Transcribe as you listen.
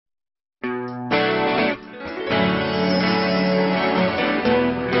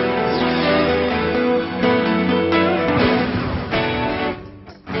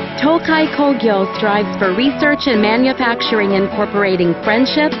Tokai Kogyo strives for research and manufacturing incorporating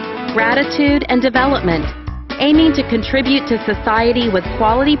friendship, gratitude, and development, aiming to contribute to society with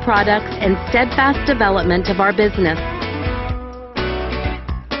quality products and steadfast development of our business.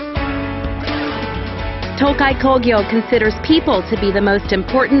 Tokai Kogyo considers people to be the most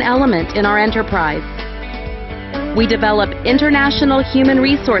important element in our enterprise. We develop international human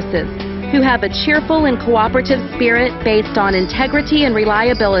resources who have a cheerful and cooperative spirit based on integrity and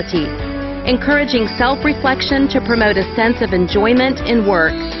reliability, encouraging self-reflection to promote a sense of enjoyment in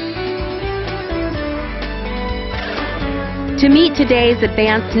work. To meet today's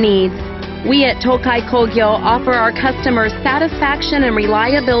advanced needs, we at Tokai Kogyo offer our customers satisfaction and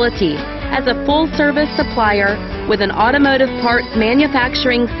reliability as a full-service supplier with an automotive parts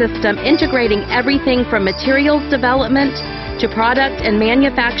manufacturing system integrating everything from materials development to product and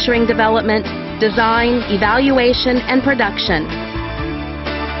manufacturing development, design, evaluation, and production.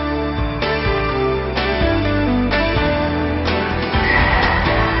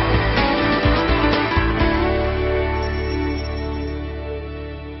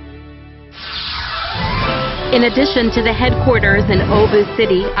 In addition to the headquarters in Obu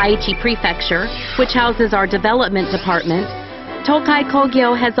City, Aichi Prefecture, which houses our development department, Tokai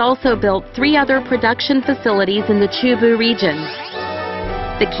Kogyo has also built 3 other production facilities in the Chubu region: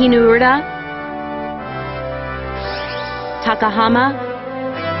 the Kinuura, Takahama,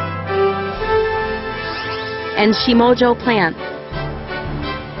 and Shimojo plants.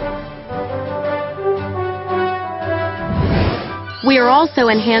 We are also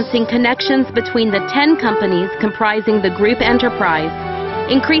enhancing connections between the 10 companies comprising the group enterprise,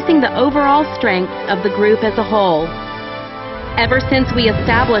 increasing the overall strength of the group as a whole. Ever since we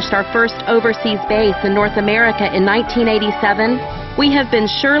established our first overseas base in North America in 1987, we have been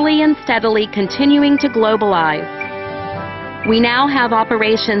surely and steadily continuing to globalize. We now have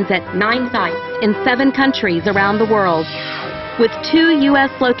operations at 9 sites in 7 countries around the world, with 2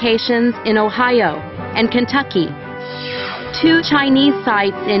 U.S. locations in Ohio and Kentucky, 2 Chinese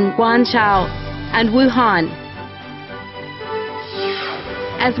sites in Guangzhou and Wuhan,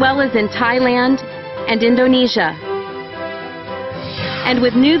 as well as in Thailand and Indonesia, and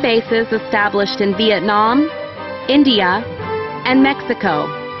with new bases established in Vietnam, India, and Mexico.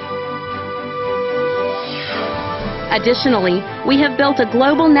 Additionally, we have built a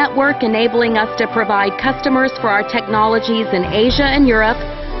global network enabling us to provide customers for our technologies in Asia and Europe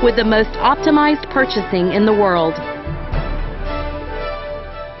with the most optimized purchasing in the world.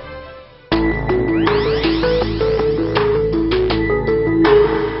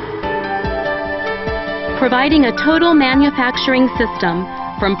 Providing a total manufacturing system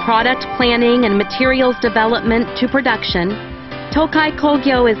from product planning and materials development to production, Tokai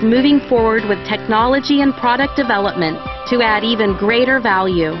Kogyo is moving forward with technology and product development to add even greater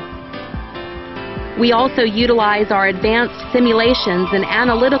value. We also utilize our advanced simulations and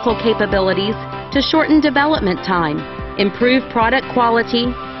analytical capabilities to shorten development time, improve product quality,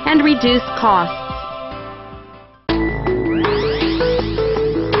 and reduce costs.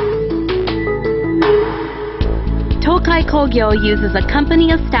 Tokai Kogyo uses a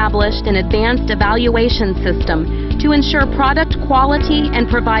company-established and advanced evaluation system to ensure product quality and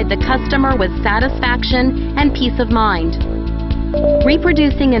provide the customer with satisfaction and peace of mind.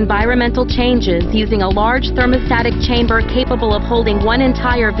 Reproducing environmental changes using a large thermostatic chamber capable of holding one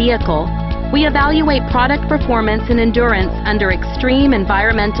entire vehicle, we evaluate product performance and endurance under extreme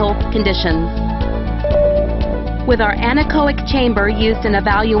environmental conditions. With our anechoic chamber used in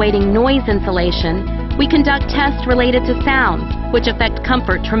evaluating noise insulation, we conduct tests related to sounds, which affect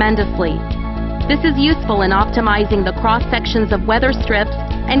comfort tremendously. This is useful in optimizing the cross-sections of weather strips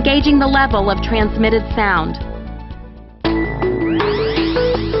and gauging the level of transmitted sound.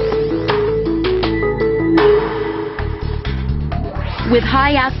 With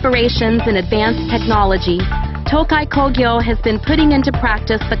high aspirations and advanced technology, Tokai Kogyo has been putting into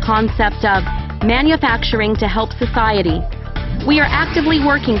practice the concept of manufacturing to help society. We are actively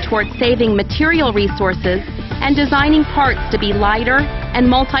working towards saving material resources and designing parts to be lighter and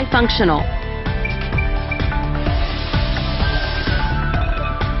multifunctional.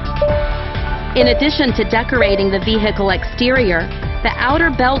 In addition to decorating the vehicle exterior, the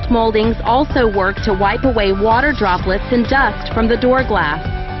outer belt moldings also work to wipe away water droplets and dust from the door glass.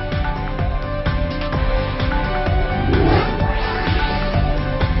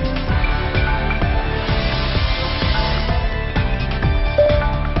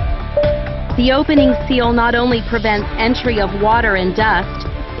 The opening seal not only prevents entry of water and dust,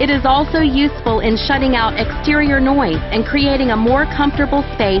 it is also useful in shutting out exterior noise and creating a more comfortable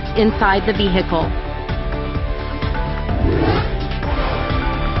space inside the vehicle.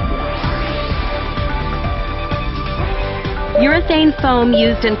 Urethane foam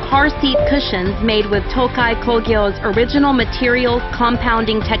used in car seat cushions made with Tokai Kogyo's original materials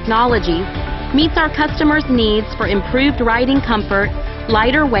compounding technologies meets our customers' needs for improved riding comfort,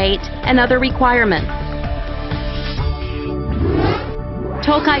 lighter weight, and other requirements.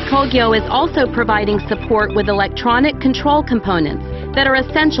 Tokai Kogyo is also providing support with electronic control components that are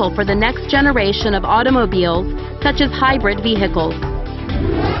essential for the next generation of automobiles, such as hybrid vehicles.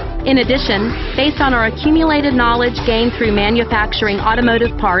 In addition, based on our accumulated knowledge gained through manufacturing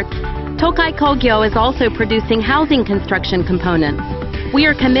automotive parts, Tokai Kogyo is also producing housing construction components. We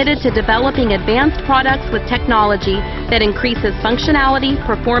are committed to developing advanced products with technology that increases functionality,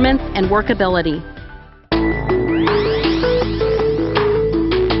 performance, and workability.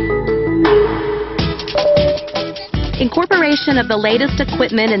 Incorporation of the latest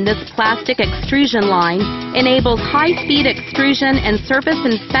equipment in this plastic extrusion line enables high-speed extrusion and surface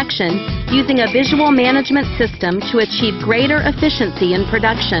inspection using a visual management system to achieve greater efficiency in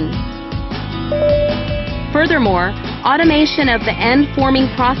production. Furthermore, automation of the end forming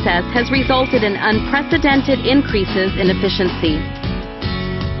process has resulted in unprecedented increases in efficiency.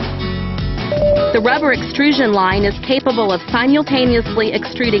 The rubber extrusion line is capable of simultaneously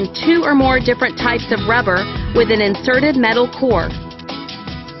extruding 2 or more different types of rubber with an inserted metal core.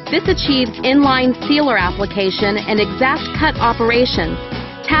 This achieves inline sealer application and exact cut operations,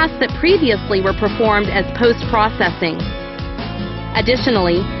 tasks that previously were performed as post-processing.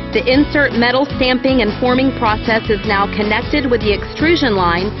 Additionally, the insert metal stamping and forming process is now connected with the extrusion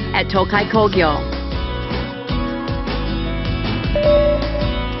line at Tokai Kogyo.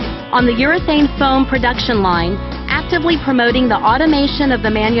 On the urethane foam production line, actively promoting the automation of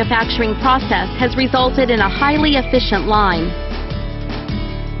the manufacturing process has resulted in a highly efficient line.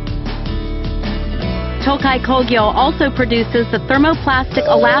 Tokai Kogyo also produces the thermoplastic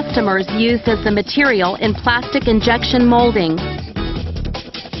elastomers used as the material in plastic injection molding.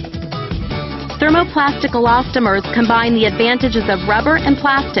 Thermoplastic elastomers combine the advantages of rubber and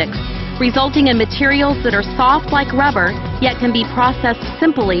plastics, resulting in materials that are soft like rubber, yet can be processed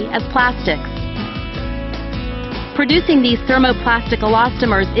simply as plastics. Producing these thermoplastic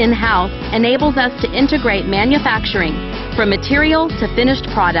elastomers in-house enables us to integrate manufacturing from material to finished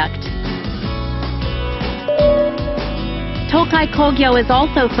product. Tokai Kogyo is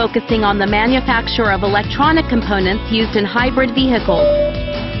also focusing on the manufacture of electronic components used in hybrid vehicles.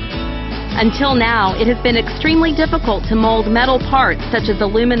 Until now, it has been extremely difficult to mold metal parts such as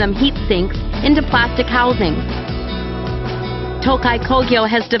aluminum heat sinks into plastic housings. Tokai Kogyo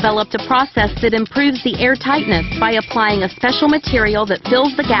has developed a process that improves the airtightness by applying a special material that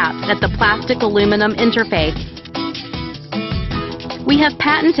fills the gaps at the plastic-aluminum interface. We have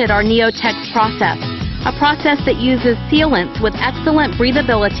patented our Neotex process, a process that uses sealants with excellent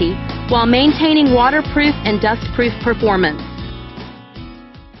breathability while maintaining waterproof and dustproof performance.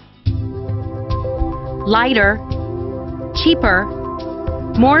 Lighter, cheaper,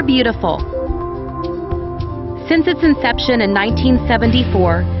 more beautiful. Since its inception in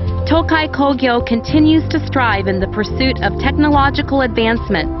 1974, Tokai Kogyo continues to strive in the pursuit of technological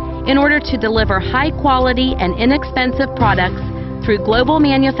advancement in order to deliver high-quality and inexpensive products through global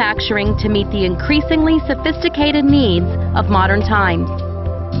manufacturing to meet the increasingly sophisticated needs of modern times.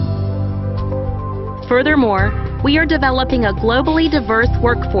 Furthermore, we are developing a globally diverse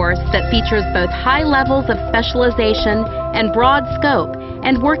workforce that features both high levels of specialization and broad scope,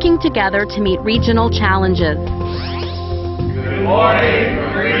 and working together to meet regional challenges. Good morning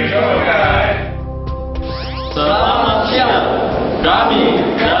from Green Tokai. Selamat siang. Kami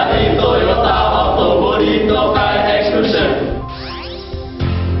dari Toyota Autobody Tokai Extrusion.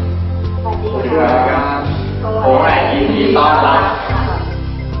 我们ยินดีต้อนรับ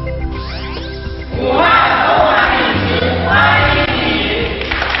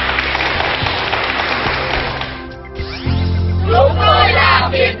Chúng tôi là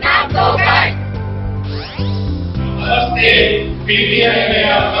Việt Nam Tokai. Namaste, PTI में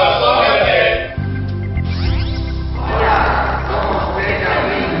आपका स्वागत है. Hola, somos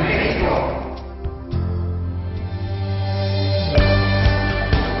Benjamin México.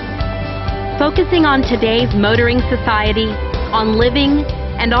 Focusing on today's motoring society, on living,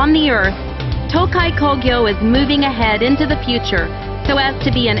 and on the earth, Tokai Kogyo is moving ahead into the future so as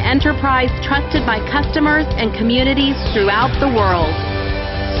to be an enterprise trusted by customers and communities throughout the world.